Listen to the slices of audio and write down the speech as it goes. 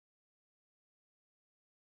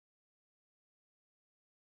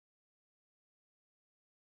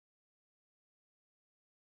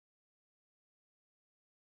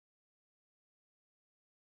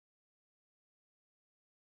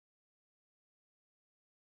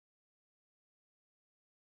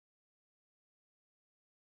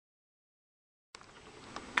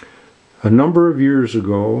A number of years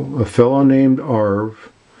ago, a fellow named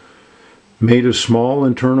Arv made a small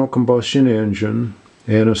internal combustion engine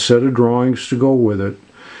and a set of drawings to go with it,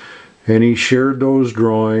 and he shared those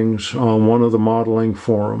drawings on one of the modeling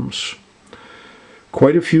forums.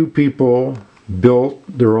 Quite a few people built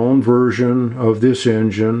their own version of this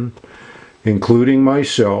engine, including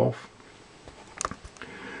myself.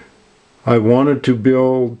 I wanted to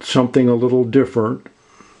build something a little different,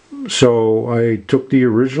 so I took the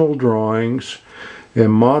original drawings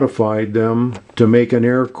and modified them to make an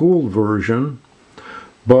air-cooled version,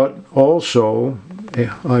 but also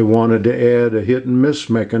I wanted to add a hit and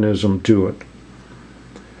miss mechanism to it.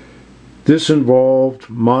 This involved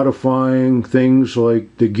modifying things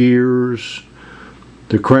like the gears,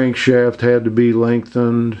 the crankshaft had to be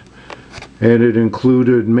lengthened, and it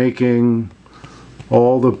included making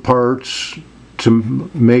all the parts to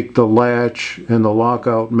make the latch and the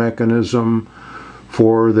lockout mechanism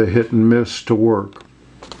for the hit and miss to work.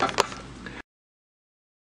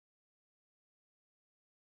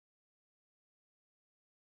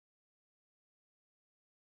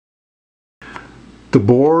 The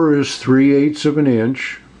bore is 3/8 of an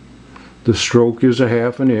inch. The stroke is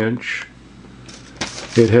 1/2 an inch.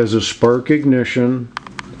 It has a spark ignition,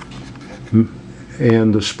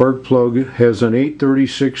 and the spark plug has an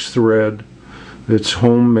 836 thread that's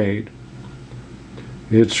homemade.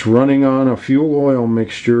 It's running on a fuel oil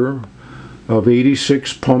mixture of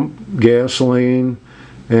 86 pump gasoline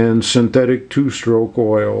and synthetic 2-stroke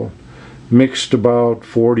oil, mixed about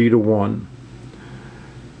 40-to-1.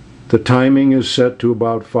 The timing is set to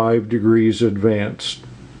about 5 degrees advanced.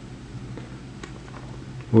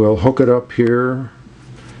 We'll hook it up here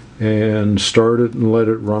and start it and let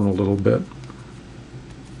it run a little bit.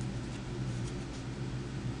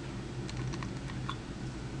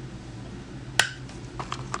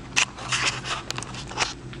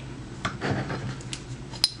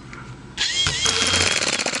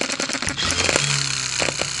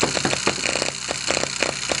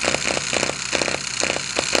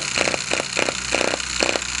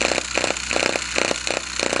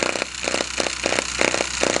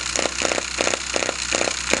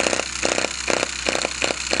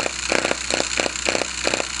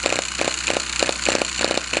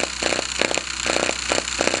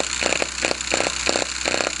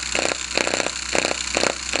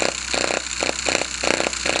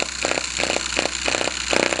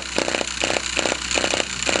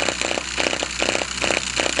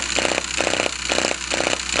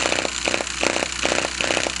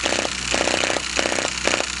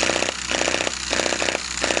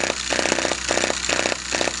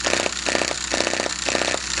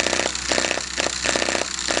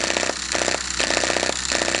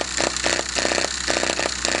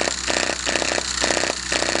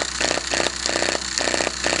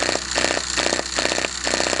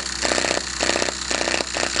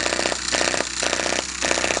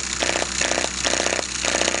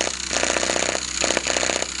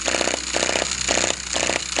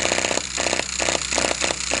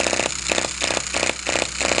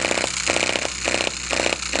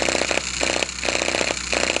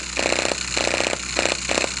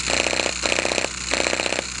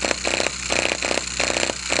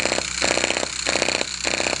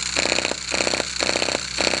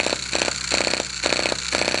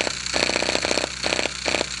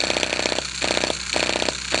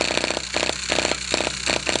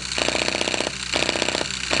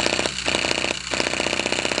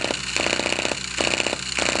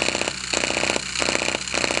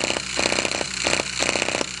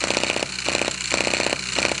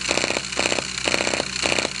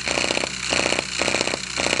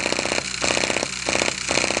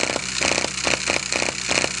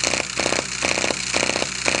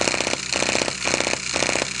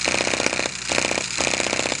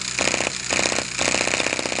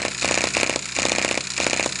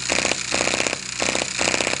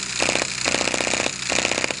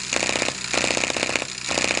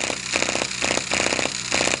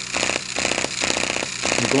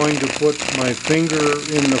 I'm going to put my finger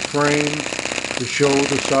in the frame to show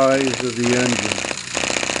the size of the engine.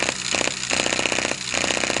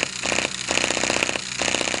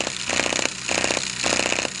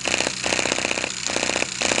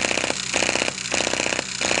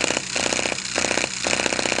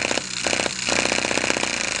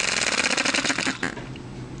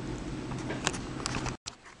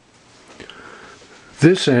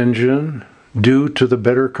 This engine, due to the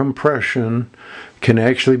better compression, can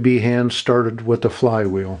actually be hand started with the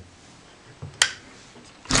flywheel.